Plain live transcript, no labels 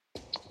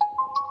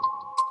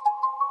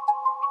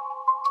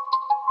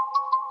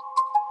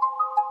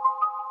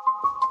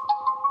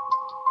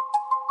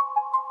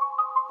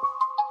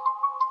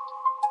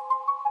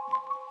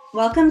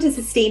Welcome to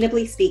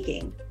Sustainably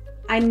Speaking.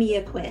 I'm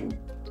Mia Quinn.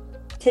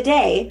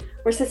 Today,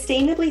 we're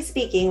sustainably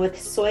speaking with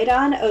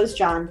Soydan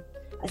Ozcan,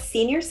 a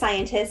senior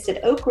scientist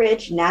at Oak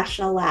Ridge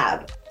National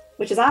Lab,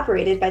 which is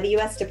operated by the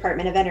U.S.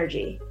 Department of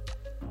Energy.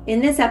 In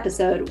this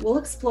episode, we'll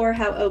explore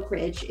how Oak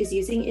Ridge is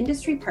using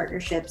industry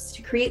partnerships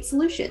to create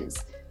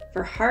solutions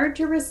for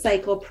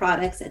hard-to-recycle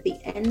products at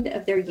the end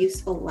of their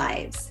useful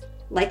lives,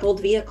 like old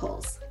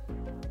vehicles.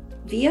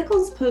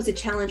 Vehicles pose a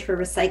challenge for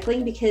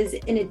recycling because,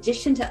 in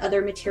addition to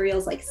other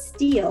materials like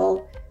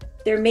steel,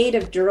 they're made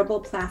of durable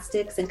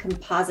plastics and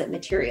composite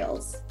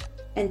materials.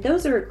 And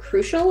those are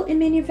crucial in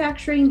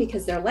manufacturing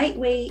because they're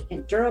lightweight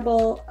and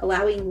durable,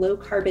 allowing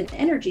low-carbon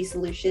energy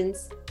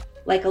solutions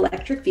like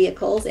electric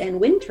vehicles and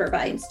wind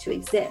turbines to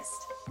exist.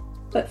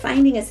 But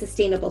finding a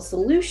sustainable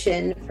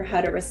solution for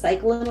how to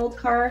recycle an old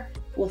car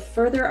will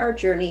further our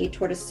journey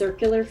toward a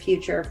circular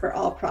future for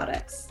all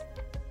products.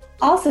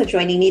 Also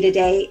joining me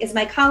today is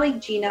my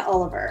colleague, Gina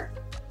Oliver.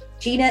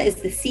 Gina is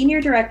the Senior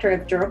Director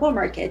of Durable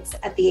Markets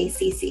at the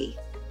ACC.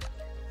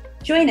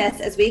 Join us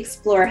as we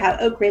explore how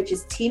Oak Ridge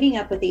is teaming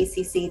up with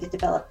ACC to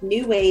develop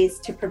new ways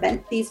to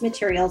prevent these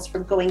materials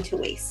from going to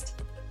waste.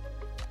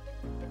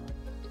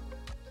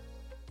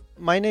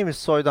 My name is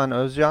Soydan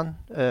Ozcan.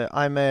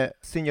 I'm a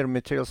senior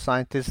material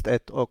scientist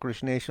at Oak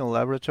Ridge National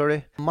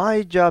Laboratory.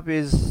 My job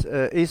is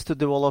to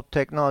develop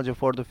technology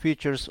for the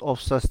features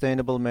of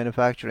sustainable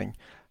manufacturing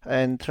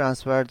and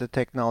transfer the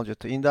technology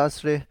to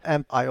industry.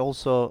 And I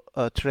also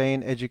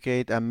train,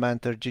 educate, and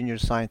mentor junior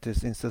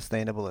scientists in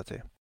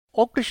sustainability.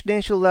 Oak Ridge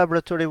National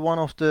Laboratory, one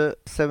of the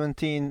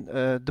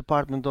 17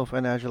 Department of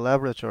Energy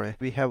laboratory.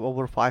 We have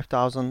over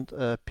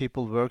 5,000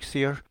 people works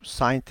here,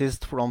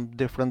 scientists from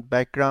different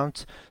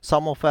backgrounds.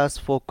 Some of us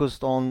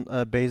focused on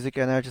basic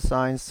energy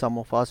science, some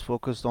of us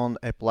focused on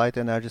applied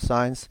energy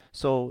science.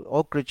 So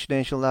Oak Ridge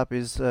National Lab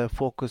is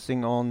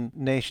focusing on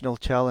national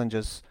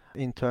challenges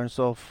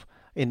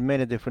in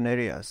many different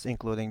areas,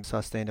 including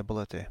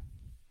sustainability.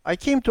 I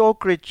came to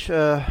Oak Ridge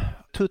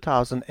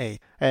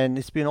 2008, and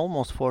it's been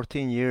almost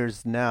 14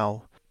 years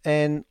now.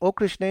 And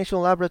Oak Ridge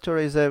National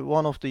Laboratory is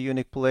one of the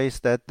unique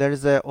places that there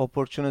is an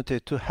opportunity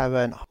to have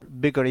a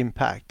bigger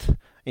impact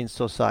in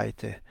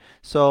society.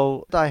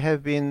 So I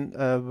have been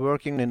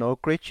working in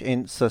Oak Ridge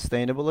in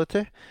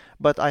sustainability,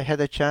 but I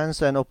had a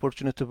chance and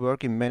opportunity to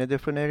work in many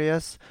different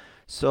areas.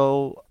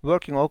 So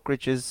working Oak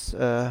Ridge is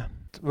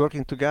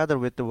working together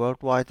with the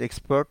worldwide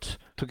experts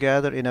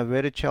together in a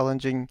very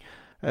challenging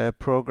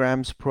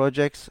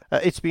projects.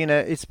 It's been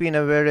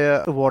a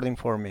very rewarding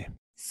for me.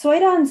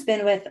 Soydan's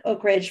been with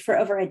Oak Ridge for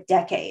over a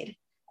decade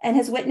and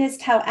has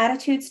witnessed how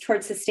attitudes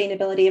towards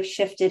sustainability have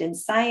shifted in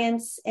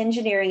science,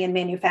 engineering, and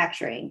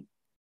manufacturing.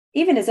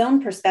 Even his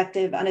own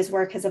perspective on his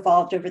work has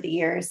evolved over the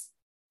years,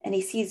 and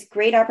he sees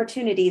great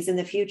opportunities in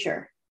the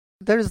future.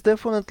 There is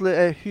definitely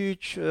a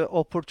huge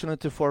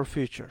opportunity for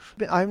future.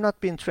 I've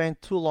not been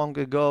trained too long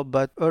ago,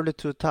 but early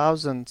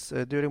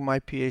 2000s during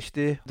my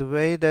PhD, the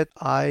way that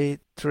I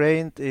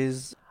trained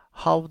is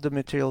how the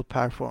material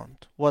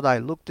performed. What I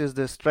looked is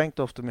the strength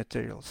of the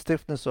material,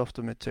 stiffness of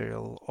the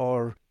material,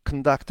 or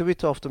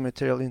conductivity of the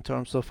material in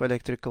terms of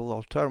electrical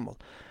or thermal.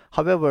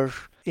 However,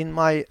 in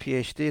my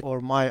PhD or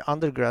my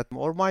undergrad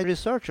or my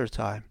researcher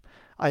time,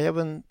 I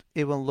haven't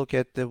even looked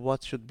at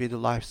what should be the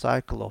life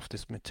cycle of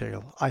this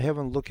material. I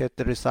haven't looked at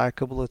the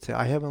recyclability.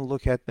 I haven't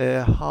looked at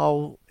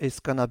how it's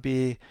gonna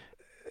be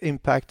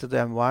impact the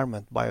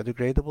environment,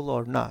 biodegradable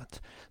or not.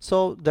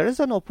 So there is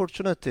an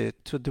opportunity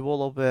to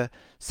develop a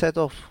set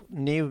of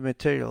new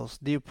materials,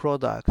 new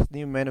products,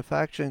 new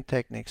manufacturing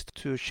techniques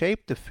to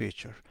shape the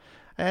future.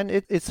 And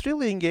it's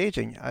really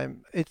engaging.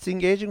 It's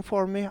engaging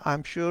for me.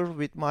 I'm sure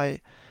with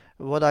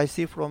what I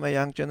see from a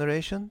young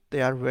generation,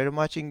 they are very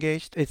much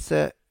engaged.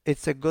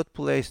 It's a good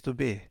place to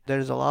be.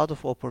 There's a lot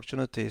of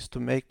opportunities to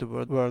make the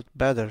world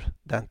better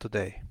than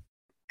today.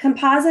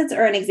 Composites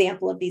are an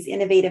example of these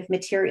innovative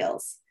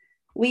materials.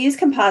 We use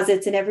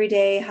composites in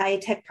everyday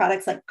high-tech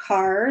products like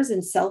cars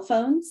and cell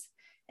phones.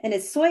 And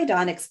as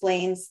Soydan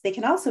explains, they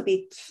can also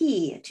be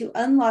key to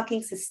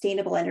unlocking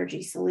sustainable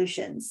energy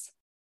solutions.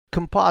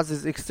 Composite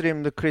is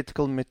extremely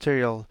critical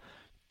material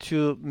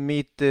to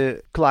meet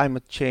the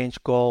climate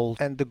change goals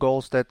and the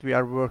goals that we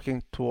are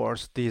working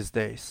towards these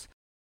days.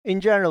 In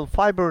general,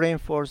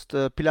 fiber-reinforced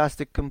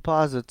plastic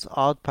composites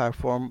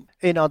outperform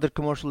any other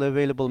commercially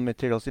available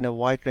materials in a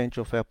wide range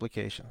of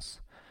applications,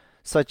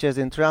 such as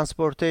in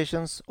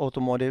transportations,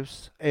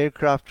 automotives,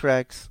 aircraft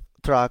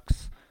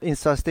trucks, in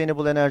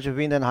sustainable energy,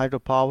 wind and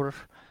hydropower,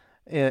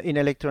 in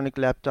electronic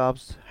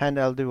laptops,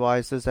 handheld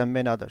devices, and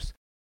many others.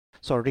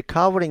 So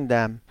recovering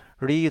them,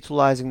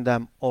 reutilizing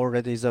them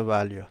already is a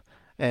value.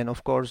 And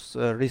of course,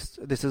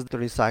 this is the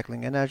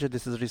recycling energy,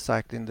 this is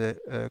recycling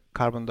the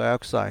carbon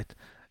dioxide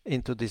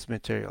into these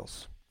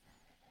materials.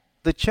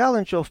 The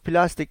challenge of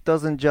plastic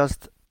doesn't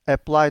just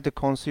apply to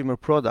consumer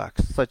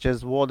products such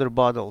as water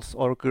bottles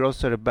or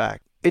grocery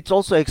bags. It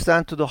also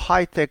extends to the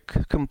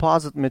high-tech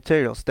composite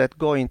materials that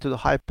go into the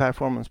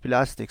high-performance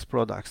plastics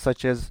products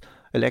such as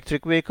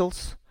electric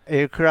vehicles,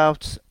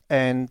 aircrafts,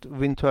 and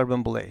wind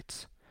turbine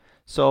blades.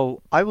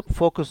 So I would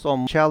focus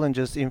on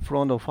challenges in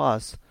front of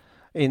us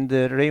in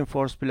the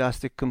reinforced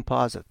plastic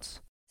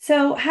composites.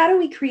 So, how do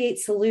we create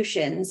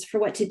solutions for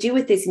what to do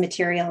with these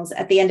materials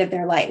at the end of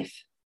their life?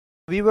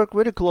 We work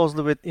very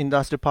closely with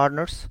industry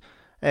partners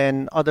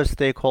and other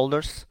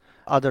stakeholders,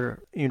 other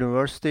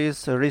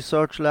universities,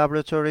 research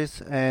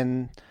laboratories,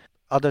 and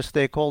other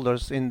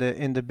stakeholders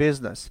in the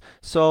business.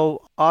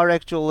 So our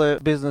actual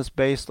business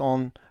based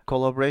on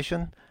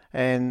collaboration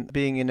and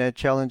being in a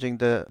challenging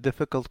the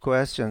difficult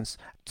questions,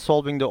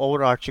 solving the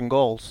overarching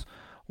goals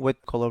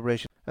with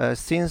collaboration.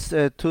 Since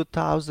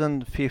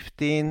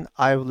 2015,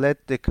 I've led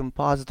the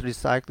composite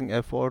recycling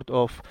effort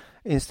of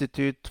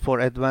Institute for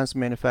Advanced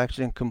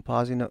Manufacturing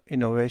Composite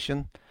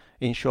Innovation,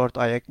 in short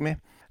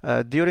IACME.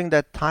 During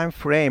that time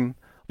frame,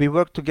 we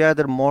worked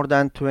together more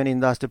than 20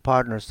 industry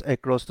partners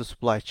across the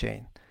supply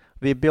chain.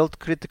 We built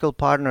critical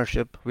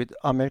partnership with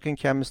American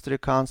Chemistry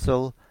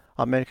Council,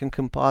 American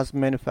Composite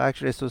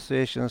Manufacturing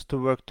Associations to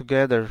work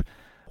together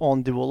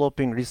on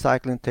developing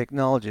recycling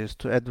technologies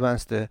to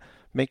advance the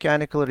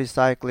mechanical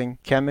recycling,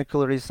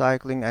 chemical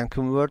recycling, and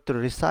convert the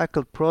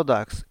recycled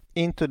products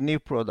into new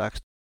products.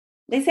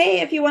 They say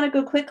if you want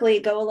to go quickly,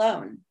 go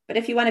alone. But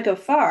if you want to go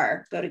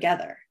far, go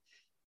together.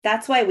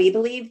 That's why we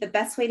believe the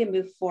best way to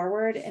move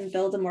forward and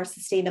build a more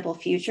sustainable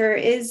future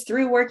is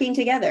through working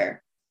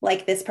together,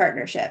 like this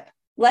partnership.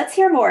 Let's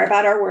hear more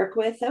about our work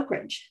with Oak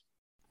Ridge.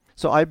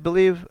 So I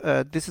believe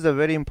this is a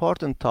very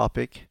important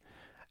topic,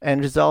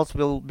 and results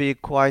will be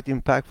quite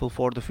impactful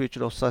for the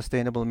future of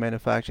sustainable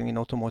manufacturing in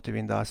automotive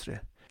industry.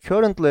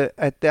 Currently,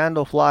 at the end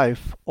of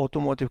life,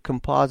 automotive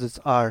composites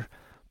are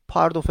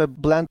part of a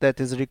blend that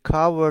is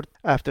recovered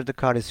after the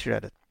car is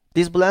shredded.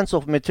 These blends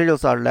of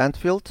materials are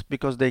landfilled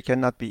because they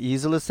cannot be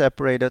easily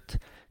separated,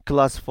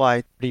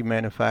 classified,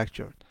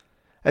 remanufactured.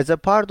 As a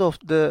part of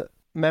the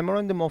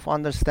Memorandum of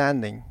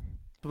Understanding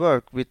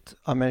work with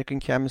American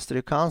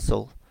Chemistry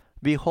Council,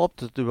 we hope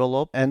to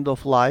develop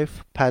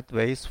end-of-life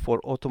pathways for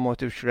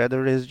automotive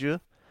shredder residue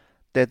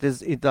that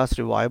is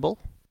industry viable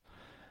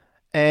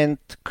and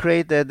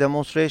create a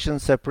demonstration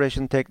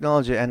separation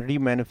technology and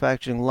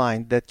remanufacturing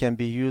line that can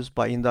be used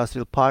by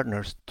industrial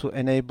partners to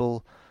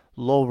enable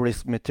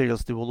low-risk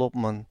materials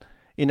development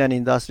in an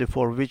industry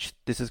for which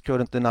this is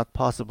currently not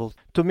possible.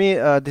 To me,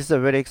 this is a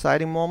very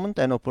exciting moment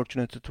and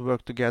opportunity to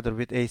work together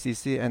with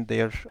ACC and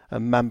their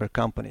member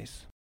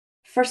companies.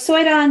 For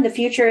Soydan, the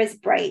future is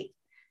bright,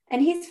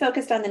 and he's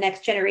focused on the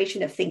next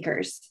generation of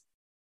thinkers.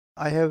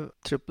 I have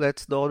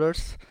triplets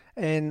daughters,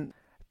 and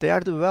they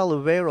are well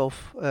aware of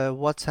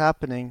what's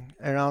happening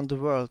around the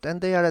world,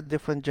 and they are at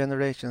different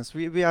generations.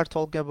 We are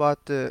talking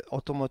about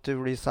automotive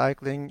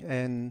recycling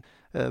and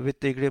with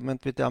the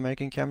agreement with the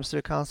American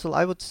Chemistry Council.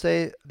 I would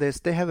say this,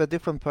 they have a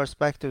different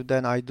perspective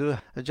than I do.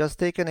 Just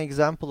take an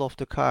example of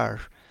the car.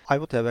 I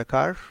would have a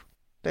car.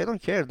 They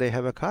don't care they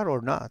have a car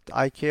or not.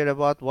 I care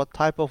about what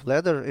type of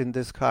leather in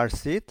this car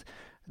seat.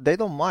 They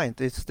don't mind.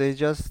 They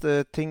just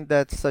think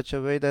that such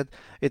a way that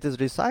it is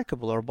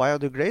recyclable or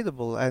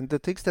biodegradable. And the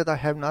things that I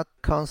have not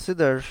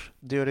considered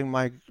during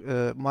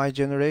my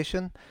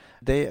generation,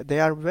 they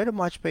are very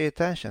much pay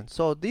attention.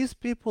 So these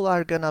people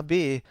are gonna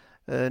be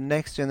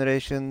next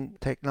generation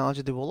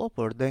technology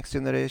developer, next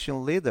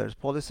generation leaders,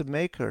 policy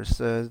makers,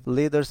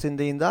 leaders in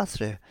the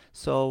industry.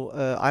 So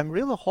I'm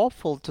really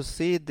hopeful to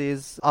see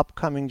this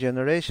upcoming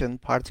generation.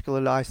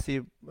 Particularly, I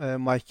see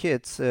my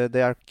kids.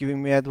 They are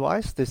giving me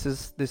advice. This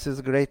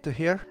is great to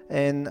hear,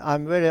 and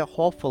I'm very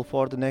hopeful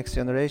for the next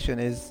generation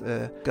is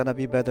gonna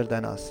be better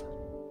than us.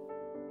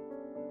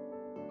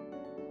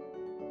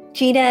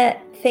 Gina,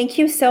 thank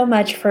you so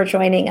much for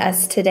joining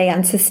us today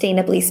on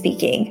Sustainably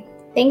Speaking.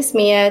 Thanks,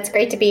 Mia. It's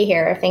great to be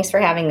here. Thanks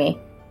for having me.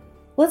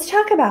 Let's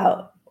talk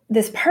about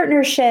this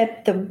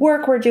partnership. The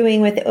work we're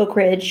doing with Oak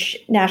Ridge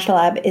National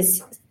Lab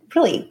is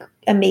really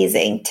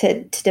amazing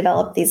to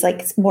develop these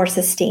like more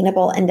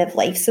sustainable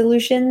end-of-life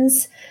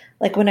solutions.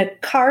 Like when a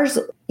car's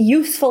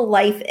useful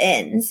life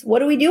ends, what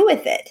do we do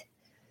with it?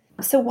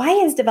 So why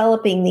is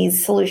developing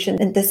these solutions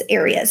in this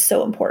area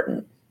so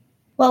important?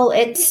 Well,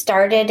 it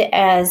started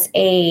as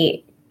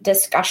a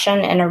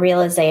discussion and a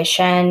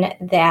realization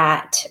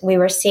that we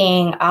were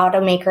seeing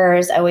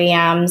automakers,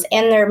 OEMs,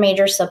 and their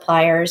major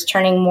suppliers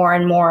turning more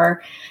and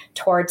more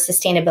towards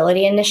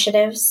sustainability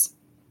initiatives,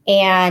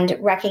 and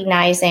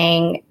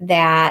recognizing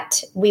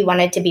that we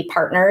wanted to be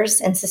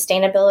partners in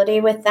sustainability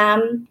with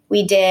them.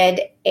 We did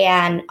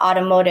an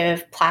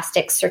automotive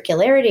plastic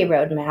circularity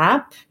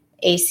roadmap,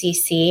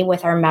 ACC,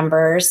 with our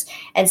members,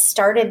 and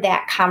started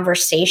that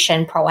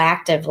conversation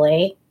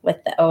proactively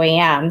with the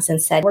OEMs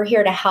and said, we're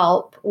here to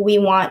help. We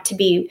want to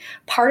be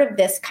part of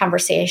this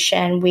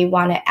conversation. We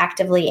want to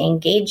actively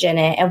engage in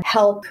it and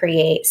help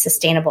create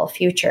sustainable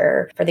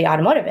future for the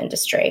automotive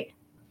industry.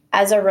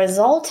 As a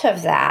result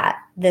of that,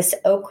 this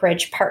Oak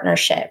Ridge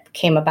partnership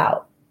came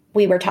about.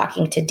 We were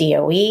talking to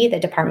DOE, the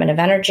Department of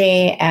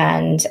Energy,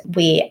 and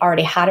we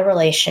already had a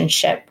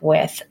relationship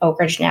with Oak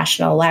Ridge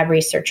National Lab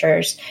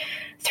researchers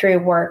through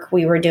work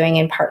we were doing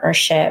in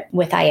partnership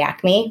with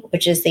IACME,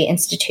 which is the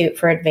Institute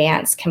for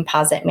Advanced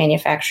Composite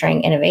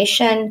Manufacturing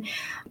Innovation.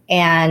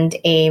 and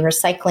a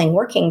recycling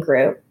working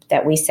group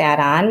that we sat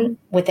on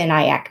within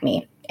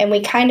IACME. And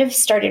we kind of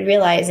started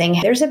realizing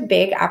there's a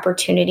big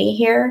opportunity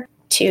here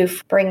to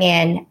bring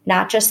in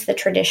not just the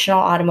traditional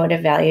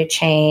automotive value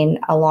chain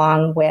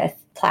along with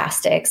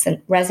plastics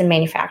and resin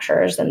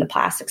manufacturers and the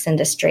plastics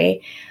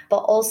industry, but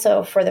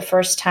also for the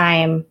first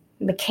time,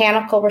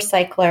 mechanical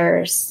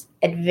recyclers,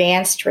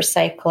 advanced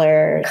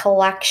recyclers,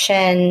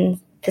 collection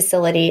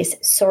facilities,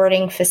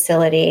 sorting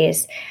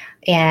facilities,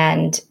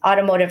 and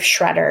automotive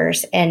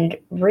shredders, and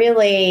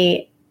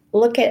really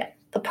look at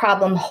the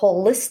problem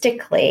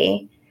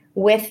holistically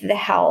with the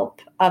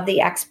help of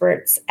the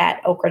experts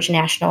at Oak Ridge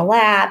National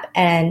Lab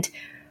and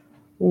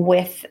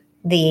with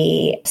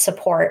the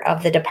support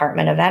of the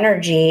Department of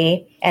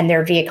Energy and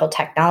their Vehicle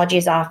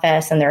Technologies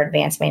Office and their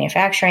Advanced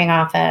Manufacturing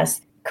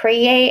Office,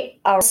 create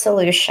a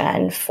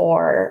solution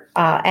for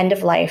end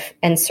of life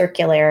and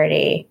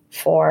circularity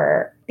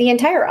for the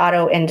entire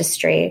auto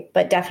industry,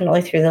 but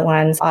definitely through the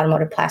lens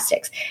automotive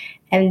plastics.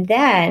 And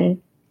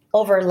then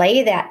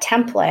overlay that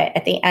template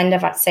at the end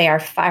of, say, our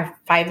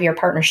five-year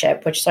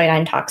partnership, which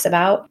Soidan talks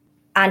about,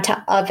 onto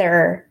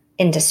other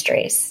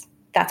industries.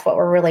 That's what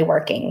we're really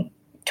working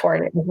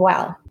toward as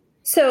well.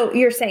 So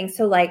you're saying,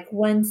 so like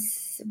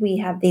once we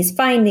have these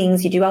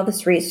findings, you do all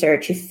this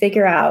research, you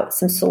figure out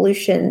some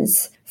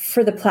solutions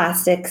for the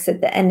plastics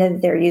at the end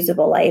of their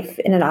usable life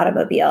in an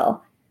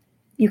automobile,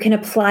 you can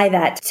apply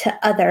that to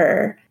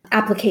other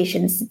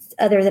applications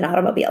other than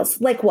automobiles.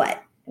 Like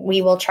what?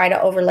 We will try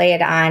to overlay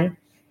it on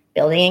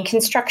building and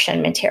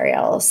construction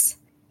materials,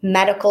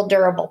 medical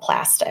durable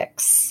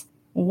plastics,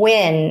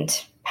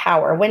 wind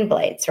power, wind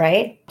blades,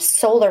 right?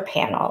 Solar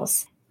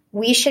panels.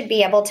 We should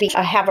be able to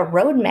have a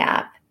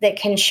roadmap that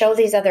can show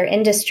these other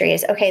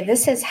industries, okay,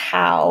 this is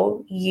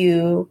how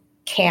you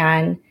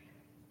can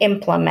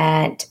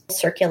implement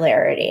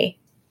circularity.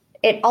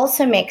 It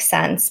also makes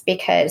sense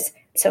because,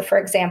 so for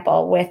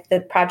example, with the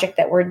project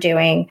that we're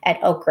doing at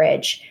Oak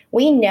Ridge,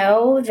 we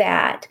know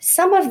that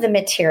some of the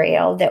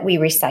material that we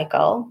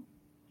recycle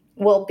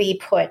will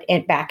be put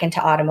back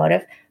into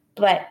automotive,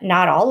 but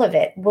not all of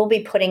it. We'll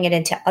be putting it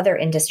into other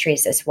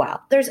industries as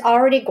well. There's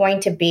already going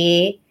to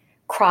be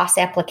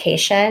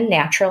cross-application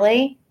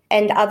naturally,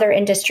 and other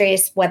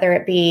industries, whether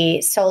it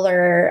be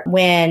solar,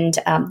 wind,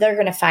 they're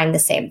going to find the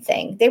same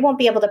thing. They won't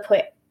be able to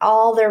put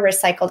all their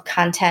recycled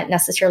content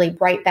necessarily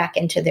right back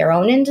into their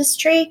own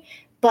industry,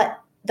 but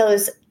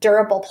those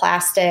durable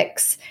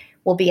plastics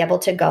will be able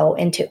to go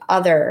into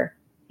other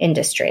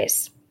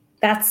industries.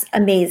 That's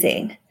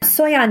amazing.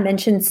 Soidan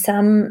mentioned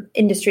some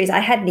industries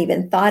I hadn't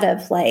even thought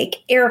of, like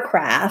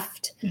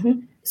aircraft,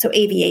 so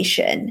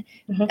aviation,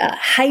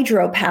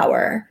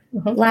 hydropower,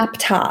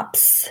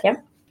 laptops,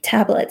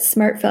 tablets,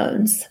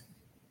 smartphones.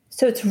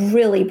 So it's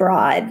really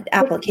broad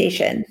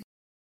application.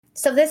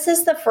 So this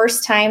is the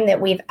first time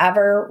that we've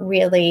ever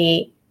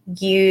really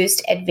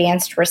used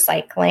advanced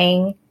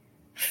recycling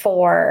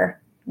for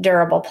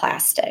durable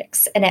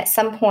plastics. And at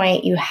some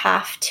point, you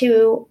have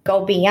to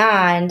go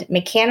beyond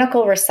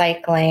mechanical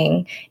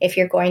recycling if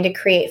you're going to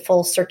create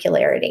full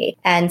circularity.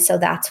 And so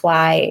that's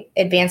why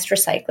advanced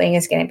recycling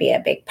is going to be a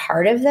big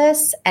part of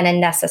this and a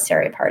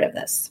necessary part of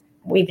this.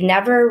 We've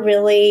never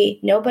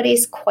really,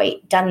 nobody's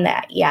quite done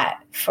that yet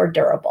for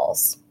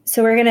durables.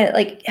 So we're going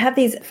to have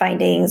these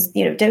findings,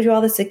 do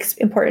all this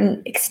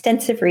important,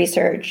 extensive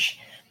research,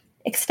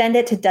 extend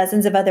it to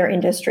dozens of other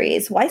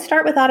industries. Why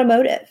start with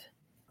automotive?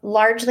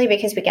 Largely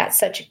because we got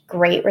such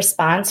great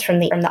response from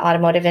the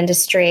automotive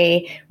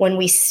industry when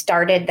we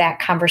started that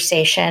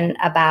conversation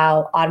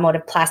about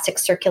automotive plastic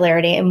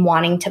circularity and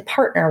wanting to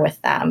partner with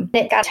them.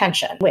 It got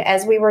attention.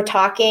 As we were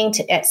talking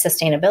at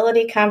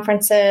sustainability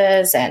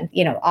conferences and,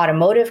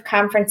 automotive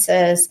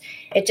conferences,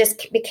 it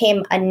just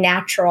became a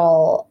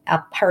natural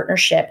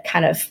partnership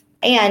kind of,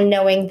 and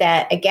knowing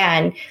that,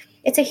 again,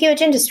 it's a huge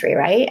industry,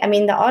 right? I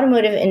mean, the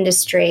automotive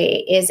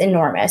industry is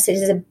enormous. It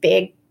is a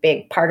big,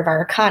 big part of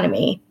our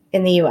economy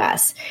in the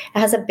U.S. It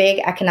has a big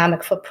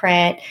economic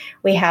footprint.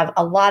 We have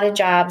a lot of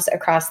jobs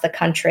across the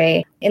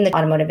country in the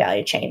automotive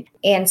value chain.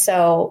 And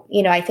so,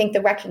 I think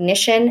the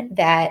recognition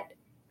that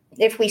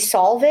if we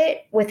solve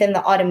it within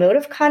the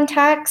automotive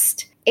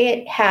context,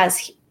 it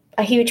has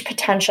a huge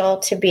potential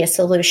to be a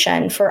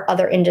solution for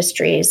other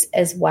industries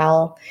as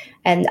well,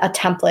 and a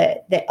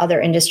template that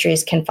other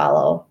industries can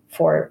follow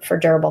for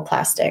durable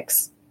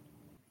plastics.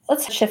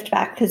 Let's shift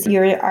back because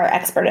you're our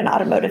expert in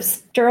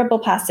automotives. Durable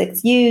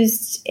plastics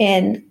used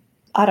in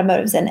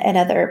automotives and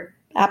other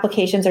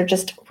applications are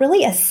just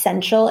really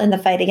essential in the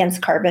fight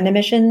against carbon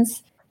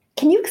emissions.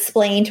 Can you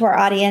explain to our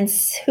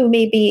audience who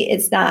maybe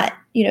is not,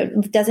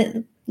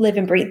 doesn't live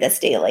and breathe this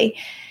daily,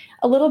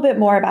 a little bit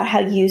more about how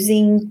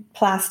using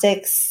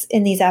plastics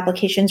in these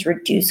applications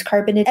reduce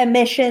carbon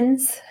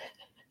emissions?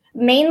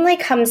 Mainly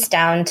comes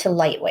down to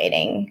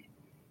lightweighting.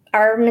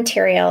 Our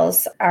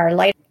materials are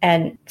light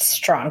and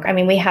strong. I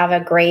mean, we have a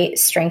great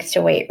strength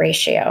to weight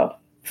ratio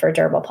for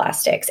durable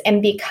plastics.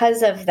 And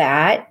because of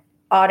that,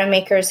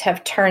 automakers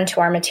have turned to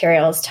our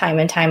materials time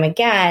and time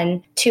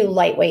again to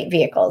lightweight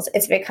vehicles.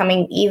 It's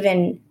becoming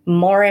even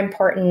more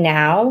important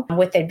now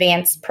with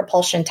advanced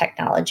propulsion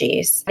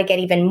technologies to get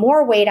even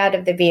more weight out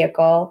of the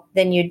vehicle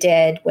than you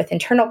did with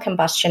internal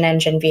combustion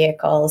engine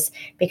vehicles,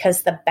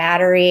 because the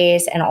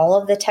batteries and all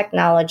of the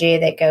technology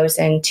that goes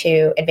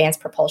into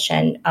advanced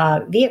propulsion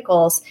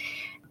vehicles,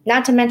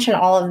 not to mention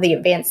all of the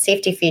advanced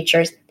safety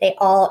features, they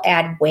all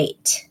add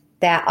weight.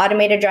 That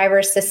automated driver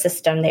assist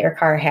system that your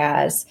car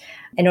has,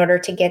 in order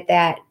to get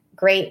that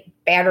great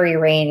battery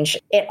range,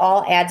 it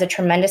all adds a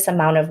tremendous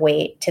amount of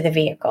weight to the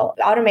vehicle.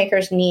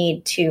 Automakers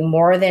need to,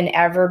 more than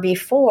ever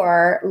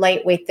before,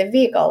 lightweight the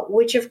vehicle,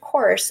 which of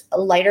course, a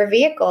lighter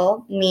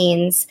vehicle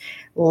means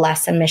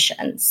less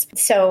emissions.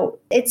 So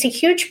it's a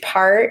huge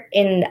part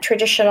in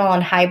traditional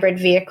and hybrid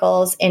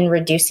vehicles in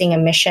reducing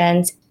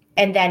emissions.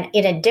 And then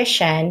in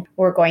addition,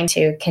 we're going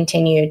to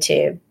continue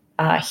to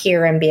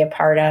hear and be a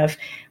part of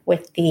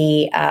with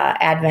the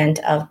advent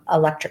of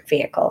electric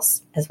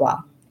vehicles as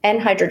well,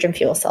 and hydrogen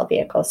fuel cell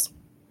vehicles.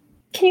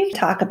 Can you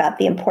talk about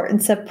the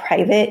importance of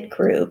private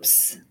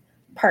groups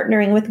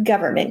partnering with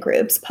government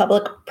groups,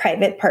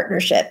 public-private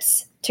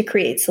partnerships to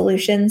create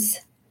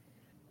solutions?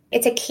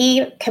 It's a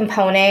key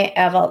component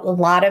of a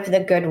lot of the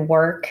good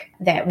work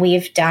that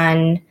we've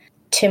done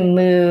to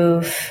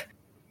move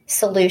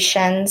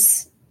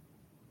solutions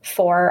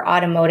for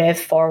automotive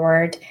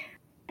forward.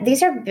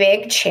 These are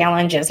big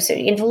challenges. So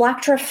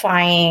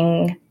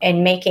electrifying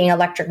and making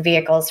electric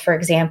vehicles, for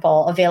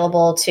example,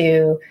 available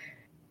to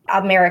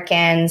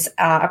Americans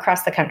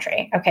across the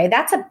country. Okay,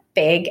 that's a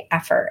big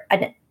effort.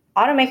 And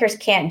automakers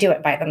can't do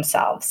it by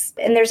themselves.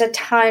 And there's a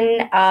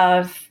ton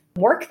of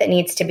work that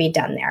needs to be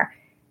done there.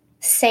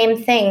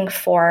 Same thing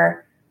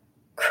for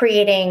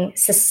creating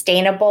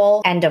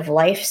sustainable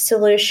end-of-life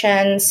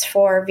solutions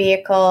for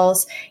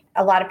vehicles.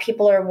 A lot of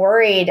people are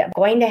worried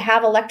going to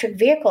have electric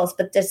vehicles,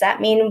 but does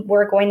that mean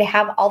we're going to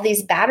have all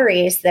these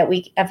batteries that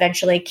we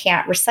eventually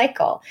can't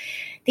recycle?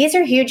 These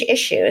are huge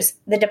issues.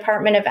 The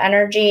Department of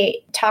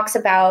Energy talks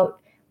about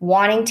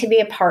wanting to be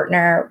a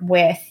partner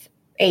with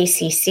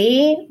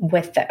ACC,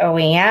 with the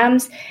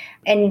OEMs,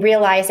 and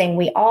realizing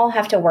we all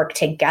have to work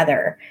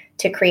together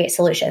to create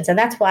solutions. And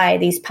that's why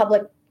these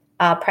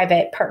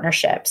public-private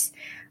partnerships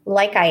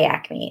like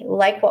IACME,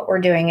 like what we're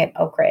doing at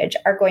Oak Ridge,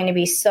 are going to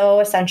be so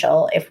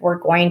essential if we're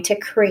going to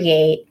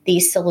create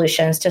these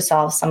solutions to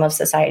solve some of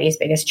society's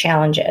biggest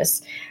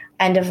challenges.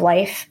 End of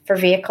life for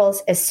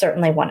vehicles is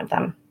certainly one of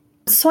them.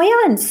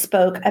 Soyan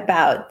spoke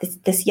about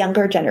this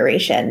younger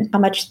generation, how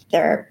much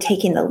they're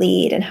taking the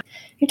lead. And can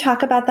you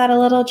talk about that a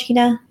little,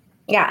 Gina?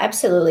 Yeah,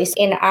 absolutely.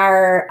 In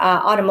our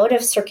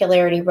automotive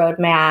circularity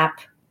roadmap,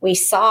 we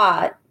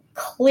saw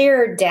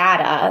clear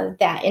data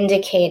that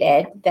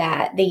indicated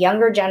that the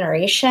younger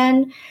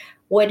generation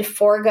would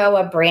forego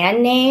a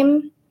brand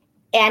name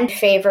and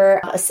favor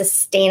a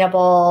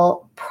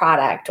sustainable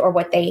product, or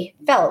what they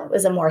felt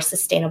was a more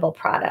sustainable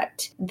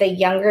product. The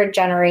younger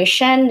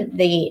generation,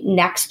 the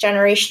next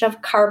generation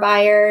of car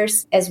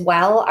buyers as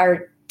well,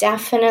 are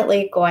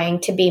definitely going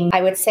to be,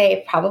 I would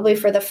say, probably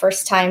for the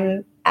first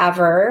time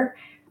ever,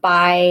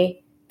 by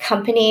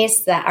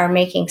companies that are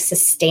making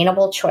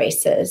sustainable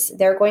choices.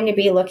 They're going to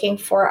be looking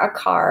for a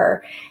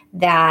car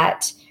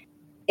that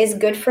is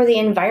good for the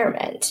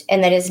environment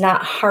and that is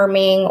not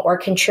harming or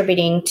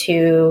contributing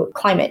to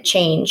climate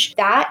change.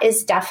 That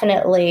is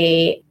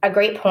definitely a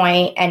great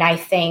point, and I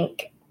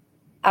think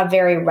a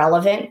very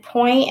relevant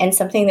point, and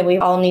something that we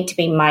all need to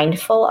be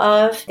mindful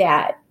of,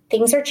 that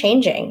things are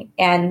changing,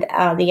 and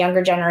the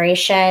younger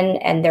generation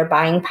and their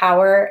buying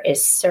power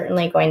is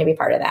certainly going to be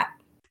part of that.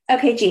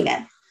 Okay,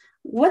 Gina,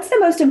 what's the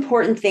most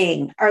important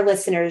thing our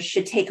listeners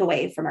should take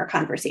away from our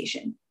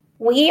conversation?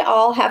 We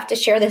all have to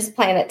share this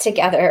planet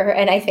together,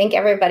 and I think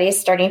everybody is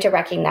starting to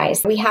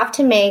recognize we have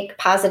to make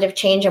positive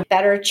change and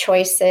better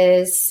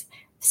choices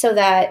so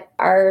that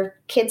our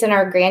kids and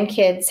our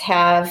grandkids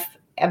have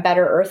a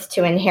better earth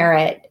to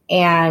inherit.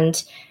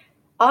 And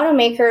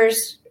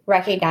automakers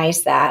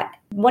recognize that.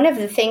 One of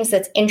the things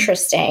that's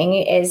interesting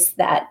is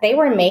that they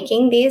were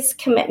making these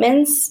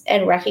commitments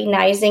and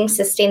recognizing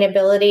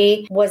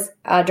sustainability was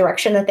a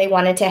direction that they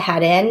wanted to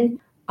head in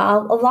a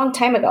long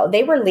time ago.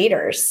 They were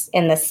leaders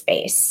in this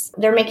space.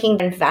 They're making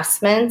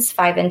investments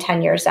 5 and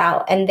 10 years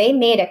out, and they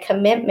made a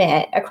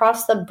commitment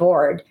across the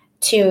board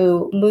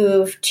to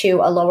move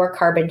to a lower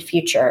carbon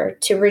future,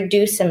 to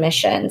reduce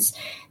emissions,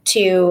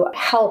 to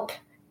help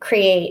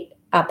create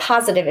a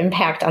positive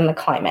impact on the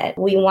climate.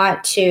 We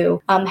want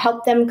to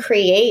help them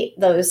create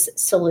those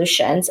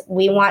solutions.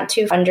 We want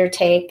to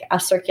undertake a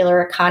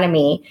circular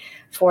economy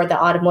for the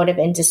automotive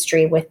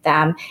industry with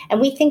them. And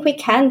we think we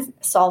can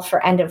solve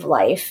for end of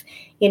life.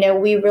 You know,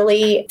 we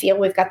really feel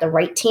we've got the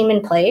right team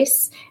in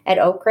place at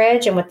Oak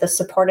Ridge, and with the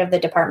support of the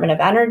Department of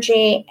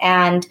Energy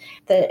and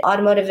the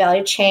automotive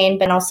value chain,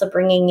 but also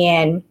bringing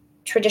in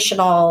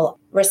traditional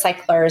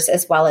recyclers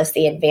as well as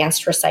the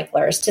advanced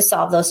recyclers to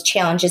solve those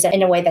challenges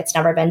in a way that's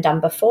never been done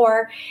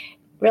before.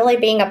 Really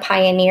being a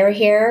pioneer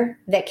here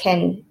that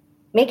can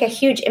make a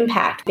huge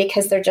impact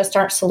because there just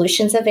aren't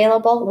solutions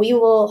available, we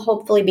will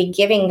hopefully be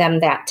giving them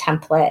that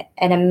template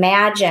and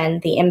imagine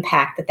the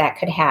impact that that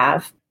could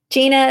have.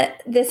 Gina,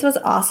 this was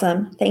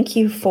awesome. Thank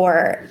you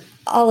for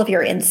all of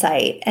your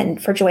insight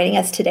and for joining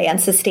us today on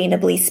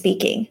Sustainably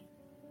Speaking.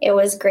 It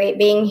was great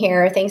being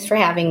here. Thanks for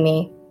having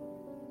me.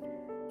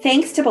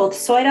 Thanks to both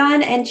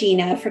Soydan and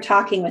Gina for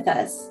talking with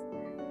us.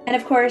 And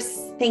of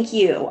course, thank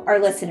you, our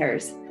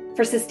listeners,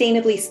 for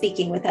sustainably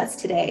speaking with us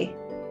today.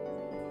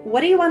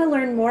 What do you want to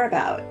learn more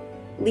about?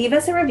 Leave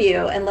us a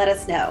review and let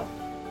us know.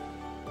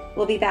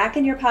 We'll be back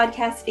in your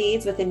podcast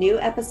feeds with a new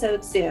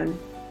episode soon.